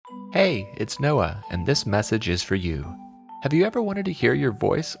Hey, it's Noah, and this message is for you. Have you ever wanted to hear your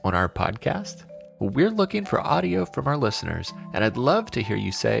voice on our podcast? Well, we're looking for audio from our listeners, and I'd love to hear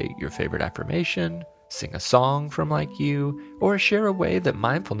you say your favorite affirmation, sing a song from Like You, or share a way that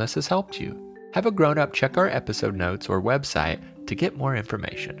mindfulness has helped you. Have a grown-up check our episode notes or website to get more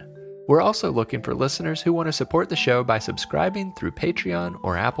information. We're also looking for listeners who want to support the show by subscribing through Patreon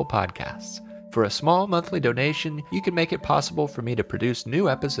or Apple Podcasts. For a small monthly donation, you can make it possible for me to produce new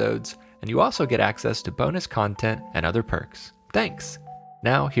episodes, and you also get access to bonus content and other perks. Thanks!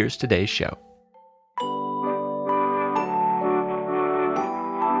 Now, here's today's show.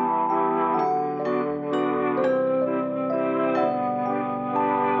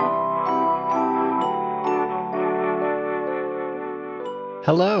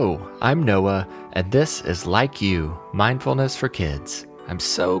 Hello, I'm Noah, and this is Like You, Mindfulness for Kids. I'm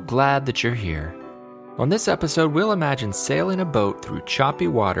so glad that you're here. On this episode, we'll imagine sailing a boat through choppy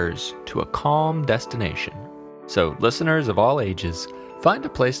waters to a calm destination. So, listeners of all ages, find a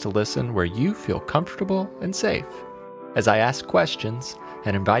place to listen where you feel comfortable and safe. As I ask questions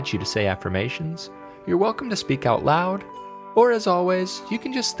and invite you to say affirmations, you're welcome to speak out loud, or as always, you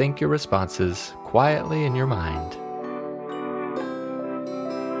can just think your responses quietly in your mind.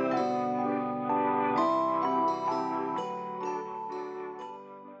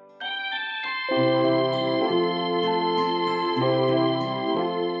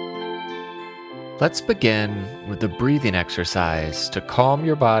 Let's begin with a breathing exercise to calm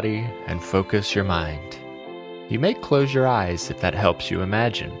your body and focus your mind. You may close your eyes if that helps you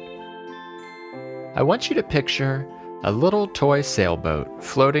imagine. I want you to picture a little toy sailboat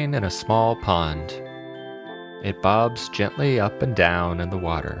floating in a small pond. It bobs gently up and down in the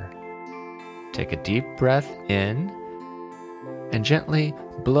water. Take a deep breath in and gently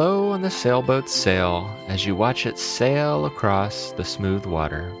blow on the sailboat's sail as you watch it sail across the smooth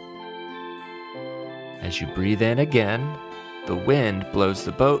water. As you breathe in again, the wind blows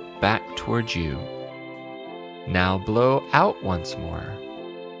the boat back towards you. Now blow out once more,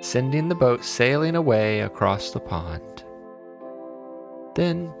 sending the boat sailing away across the pond.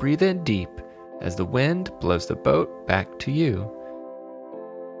 Then breathe in deep as the wind blows the boat back to you.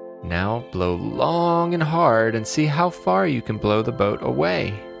 Now blow long and hard and see how far you can blow the boat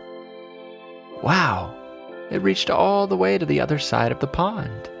away. Wow! It reached all the way to the other side of the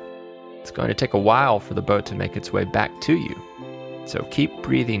pond. It's going to take a while for the boat to make its way back to you. So keep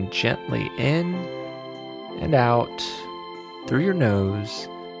breathing gently in and out through your nose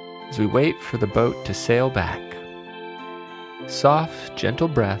as we wait for the boat to sail back. Soft, gentle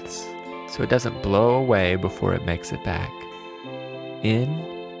breaths so it doesn't blow away before it makes it back. In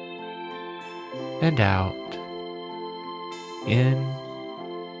and out. In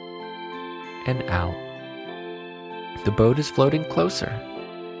and out. The boat is floating closer.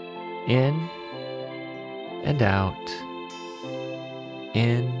 In and out,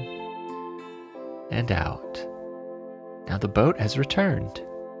 in and out. Now the boat has returned.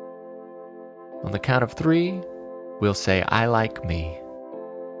 On the count of 3, we'll say, I like me.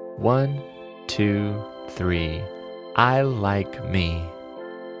 1, 2, 3. I like me.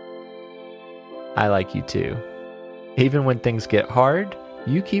 I like you too. Even when things get hard,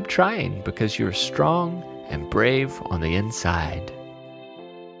 you keep trying because you're strong and brave on the inside.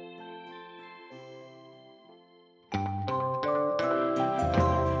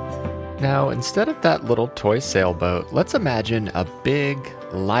 Now, instead of that little toy sailboat, let's imagine a big,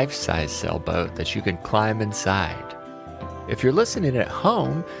 life-size sailboat that you can climb inside. If you're listening at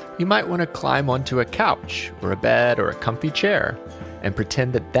home, you might want to climb onto a couch or a bed or a comfy chair and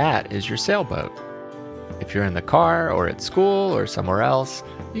pretend that that is your sailboat. If you're in the car or at school or somewhere else,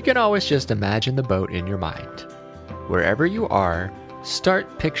 you can always just imagine the boat in your mind. Wherever you are,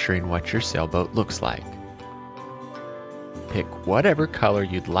 start picturing what your sailboat looks like. Pick whatever color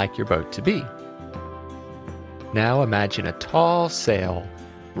you'd like your boat to be. Now imagine a tall sail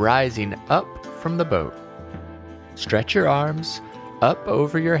rising up from the boat. Stretch your arms up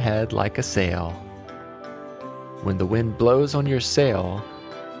over your head like a sail. When the wind blows on your sail,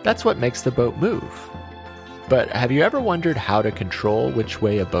 that's what makes the boat move. But have you ever wondered how to control which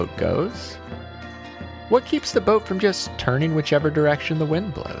way a boat goes? What keeps the boat from just turning whichever direction the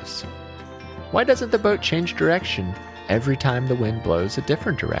wind blows? Why doesn't the boat change direction every time the wind blows a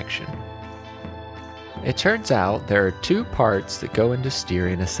different direction? It turns out there are 2 parts that go into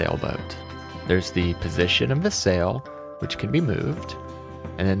steering a sailboat. There's the position of the sail, which can be moved,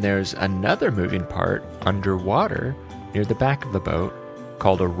 and then there's another moving part underwater near the back of the boat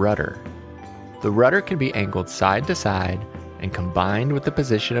called a rudder. The rudder can be angled side to side and combined with the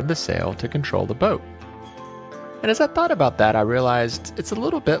position of the sail to control the boat. And as I thought about that, I realized it's a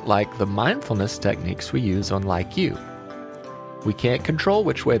little bit like the mindfulness techniques we use on Like You. We can't control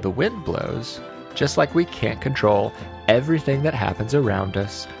which way the wind blows, just like we can't control everything that happens around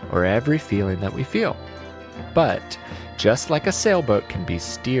us or every feeling that we feel. But just like a sailboat can be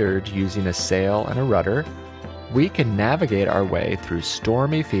steered using a sail and a rudder, we can navigate our way through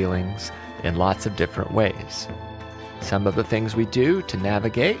stormy feelings in lots of different ways. Some of the things we do to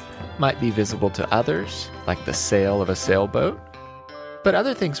navigate might be visible to others, like the sail of a sailboat, but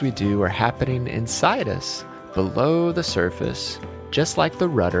other things we do are happening inside us, below the surface, just like the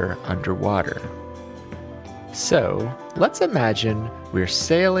rudder underwater. So, let's imagine we're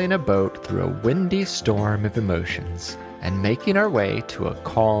sailing a boat through a windy storm of emotions and making our way to a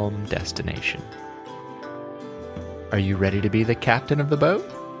calm destination. Are you ready to be the captain of the boat?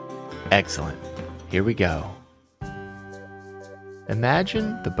 Excellent. Here we go.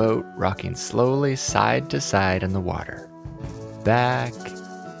 Imagine the boat rocking slowly side to side in the water, back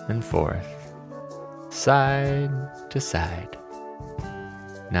and forth, side to side.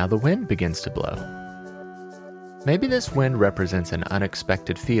 Now the wind begins to blow. Maybe this wind represents an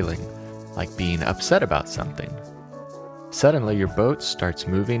unexpected feeling, like being upset about something. Suddenly your boat starts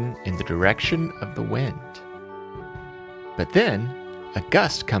moving in the direction of the wind. But then, a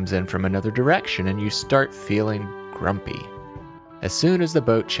gust comes in from another direction and you start feeling grumpy. As soon as the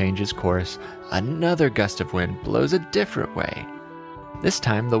boat changes course, another gust of wind blows a different way. This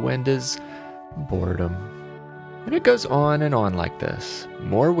time the wind is boredom. And it goes on and on like this.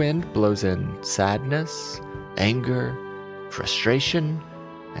 More wind blows in sadness, anger, frustration,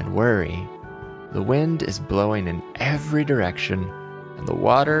 and worry. The wind is blowing in every direction, and the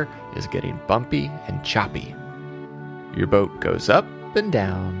water is getting bumpy and choppy. Your boat goes up and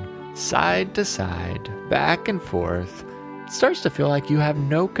down, side to side, back and forth. It starts to feel like you have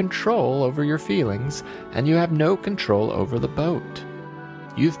no control over your feelings, and you have no control over the boat.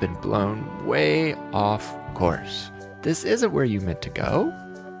 You've been blown way off course. This isn't where you meant to go.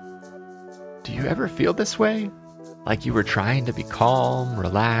 Do you ever feel this way? Like you were trying to be calm,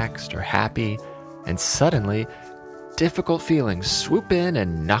 relaxed, or happy, and suddenly difficult feelings swoop in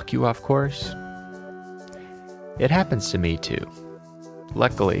and knock you off course? It happens to me too.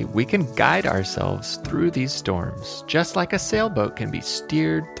 Luckily, we can guide ourselves through these storms, just like a sailboat can be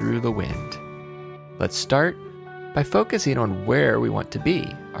steered through the wind. Let's start by focusing on where we want to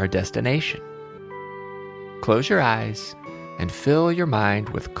be, our destination. Close your eyes and fill your mind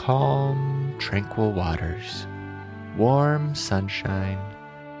with calm, tranquil waters, warm sunshine,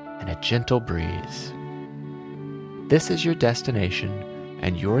 and a gentle breeze. This is your destination,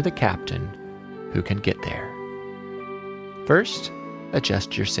 and you're the captain who can get there. First,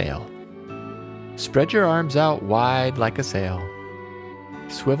 adjust your sail. Spread your arms out wide like a sail.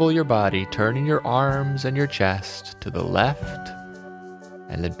 Swivel your body, turning your arms and your chest to the left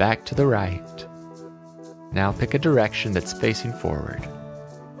and then back to the right. Now pick a direction that's facing forward.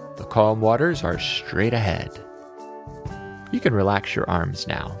 The calm waters are straight ahead. You can relax your arms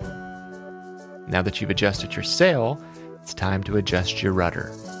now. Now that you've adjusted your sail, it's time to adjust your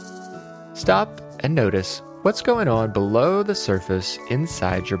rudder. Stop and notice what's going on below the surface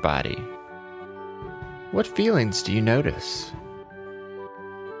inside your body. What feelings do you notice?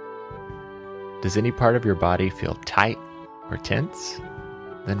 Does any part of your body feel tight or tense?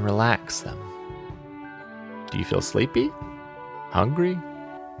 Then relax them. Do you feel sleepy? Hungry?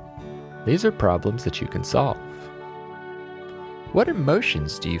 These are problems that you can solve. What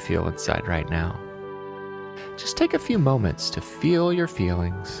emotions do you feel inside right now? Just take a few moments to feel your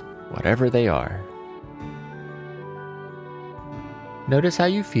feelings, whatever they are. Notice how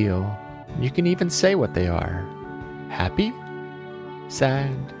you feel, and you can even say what they are. Happy?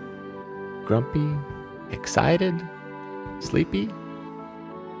 Sad? Grumpy? Excited? Sleepy?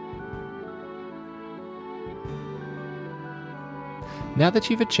 Now that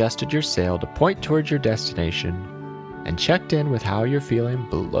you've adjusted your sail to point towards your destination and checked in with how you're feeling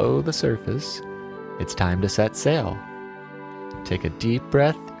below the surface, it's time to set sail. Take a deep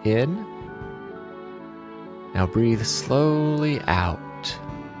breath in. Now breathe slowly out.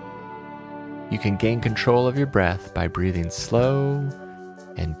 You can gain control of your breath by breathing slow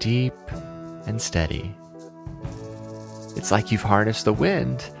and deep and steady. It's like you've harnessed the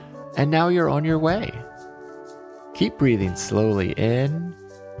wind and now you're on your way. Keep breathing slowly in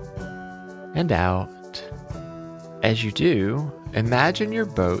and out. As you do, imagine your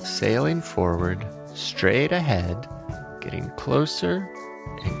boat sailing forward, straight ahead, getting closer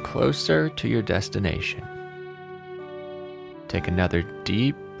and closer to your destination. Take another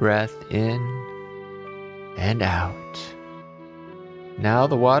deep breath in and out. Now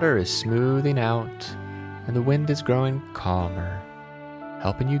the water is smoothing out and the wind is growing calmer,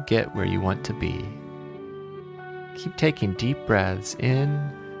 helping you get where you want to be. Keep taking deep breaths in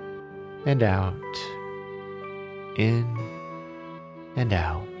and out, in and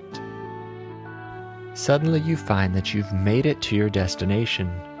out. Suddenly you find that you've made it to your destination,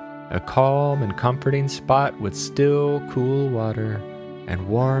 a calm and comforting spot with still, cool water and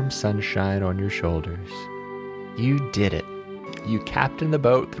warm sunshine on your shoulders. You did it. You captained the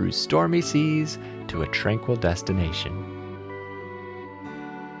boat through stormy seas to a tranquil destination.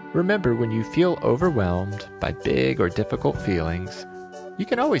 Remember, when you feel overwhelmed by big or difficult feelings, you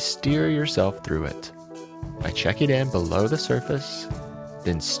can always steer yourself through it by checking in below the surface,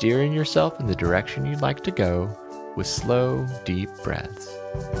 then steering yourself in the direction you'd like to go with slow, deep breaths.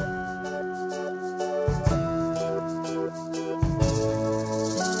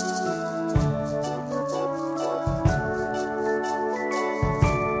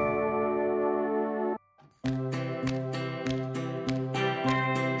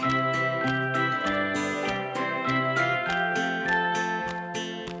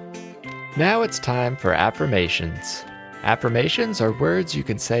 Now it's time for affirmations. Affirmations are words you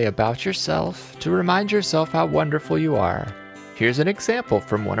can say about yourself to remind yourself how wonderful you are. Here's an example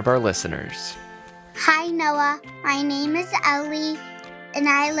from one of our listeners. Hi, Noah. My name is Ellie, and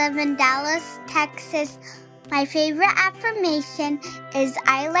I live in Dallas, Texas. My favorite affirmation is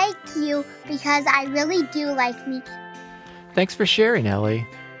I like you because I really do like me. Thanks for sharing, Ellie.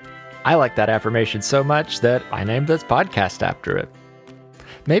 I like that affirmation so much that I named this podcast after it.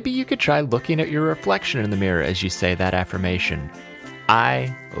 Maybe you could try looking at your reflection in the mirror as you say that affirmation.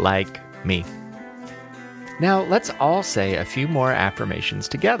 I like me. Now, let's all say a few more affirmations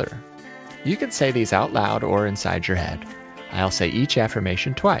together. You can say these out loud or inside your head. I'll say each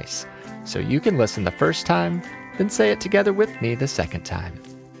affirmation twice, so you can listen the first time, then say it together with me the second time.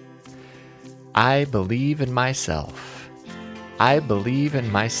 I believe in myself. I believe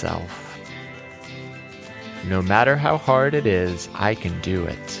in myself. No matter how hard it is, I can do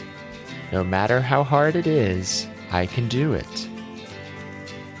it. No matter how hard it is, I can do it.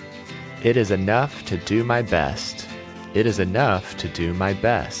 It is enough to do my best. It is enough to do my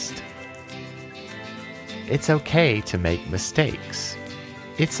best. It's okay to make mistakes.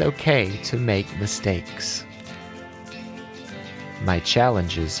 It's okay to make mistakes. My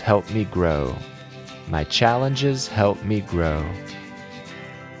challenges help me grow. My challenges help me grow.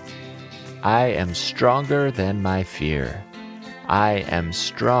 I am stronger than my fear. I am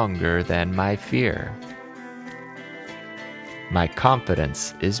stronger than my fear. My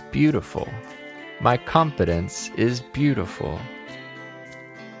confidence is beautiful. My confidence is beautiful.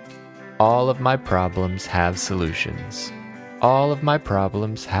 All of my problems have solutions. All of my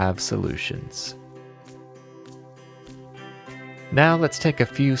problems have solutions. Now let's take a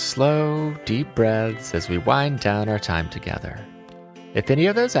few slow, deep breaths as we wind down our time together. If any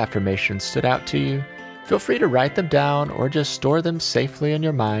of those affirmations stood out to you, feel free to write them down or just store them safely in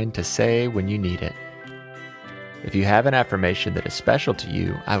your mind to say when you need it. If you have an affirmation that is special to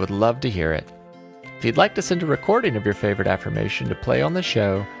you, I would love to hear it. If you'd like to send a recording of your favorite affirmation to play on the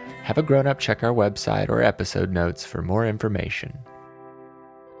show, have a grown-up check our website or episode notes for more information.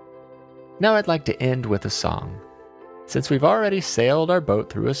 Now I'd like to end with a song. Since we've already sailed our boat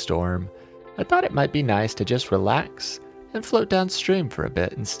through a storm, I thought it might be nice to just relax and float downstream for a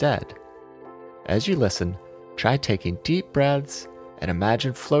bit instead. As you listen, try taking deep breaths and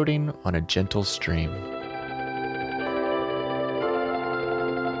imagine floating on a gentle stream.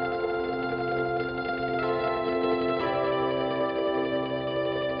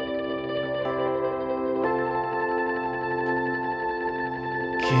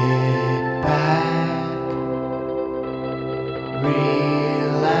 Kick back, relax,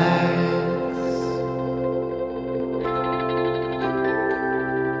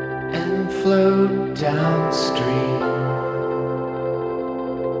 and float downstream.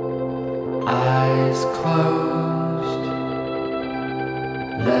 Eyes closed,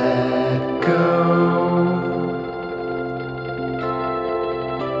 let go.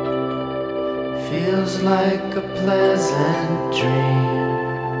 Feels like a pleasant dream.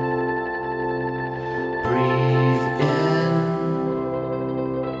 Breathe in,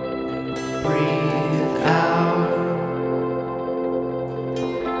 breathe out,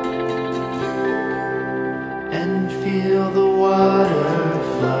 and feel the water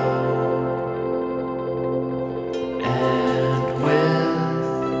flow. And with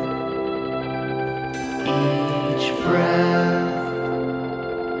each breath,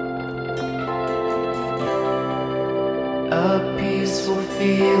 a peaceful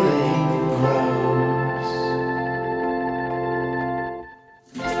feeling grows.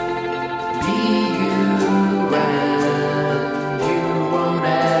 Be you.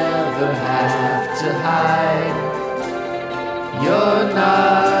 to hide. You're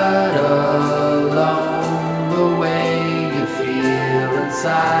not alone the way you feel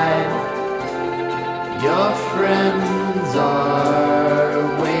inside. Your friends are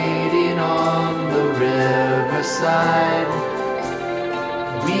waiting on the riverside.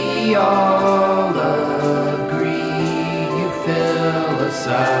 We all agree you fill us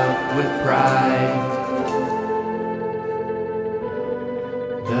up with pride.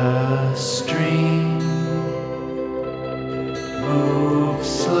 The stream moves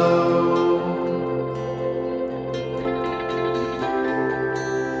slow.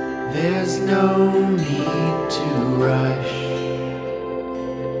 There's no need to rush.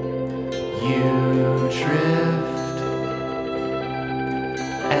 You drift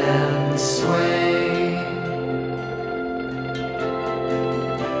and sway,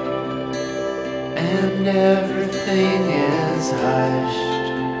 and everything is hushed.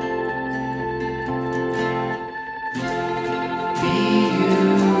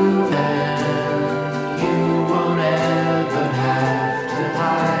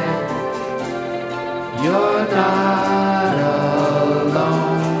 You're not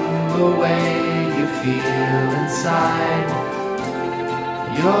alone the way you feel inside.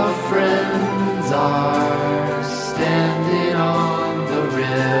 Your friends are standing on the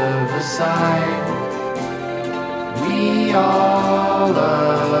riverside. We all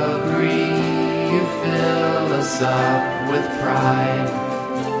agree you fill us up with pride.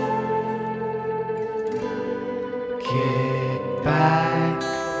 Kick back,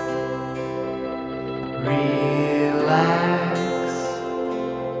 relax,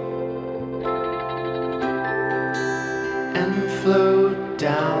 and float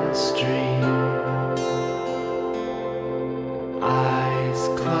downstream. Eyes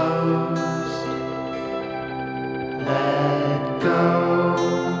closed, let go.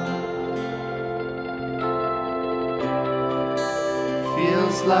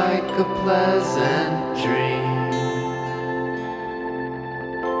 Feels like a pleasant dream.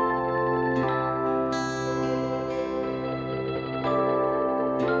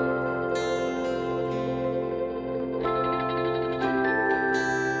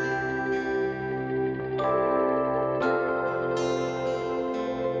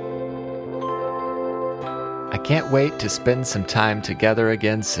 I can't wait to spend some time together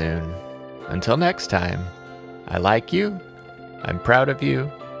again soon. Until next time, I like you, I'm proud of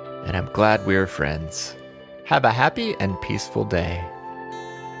you, and I'm glad we're friends. Have a happy and peaceful day.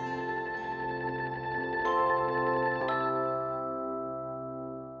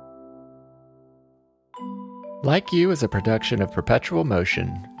 Like You is a production of Perpetual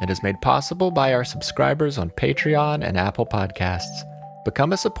Motion and is made possible by our subscribers on Patreon and Apple Podcasts.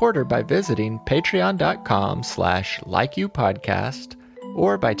 Become a supporter by visiting patreon.com/likeyoupodcast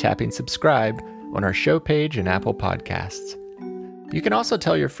or by tapping subscribe on our show page in Apple Podcasts. You can also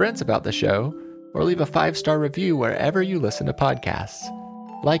tell your friends about the show or leave a 5-star review wherever you listen to podcasts.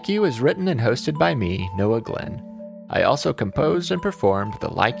 Like You is written and hosted by me, Noah Glenn. I also composed and performed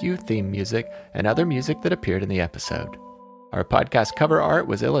the Like You theme music and other music that appeared in the episode. Our podcast cover art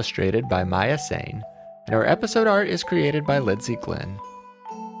was illustrated by Maya Sane, and our episode art is created by Lindsay Glenn.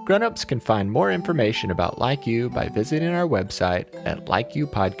 Grown-ups can find more information about Like You by visiting our website at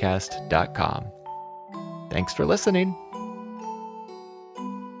likeyoupodcast.com. Thanks for listening.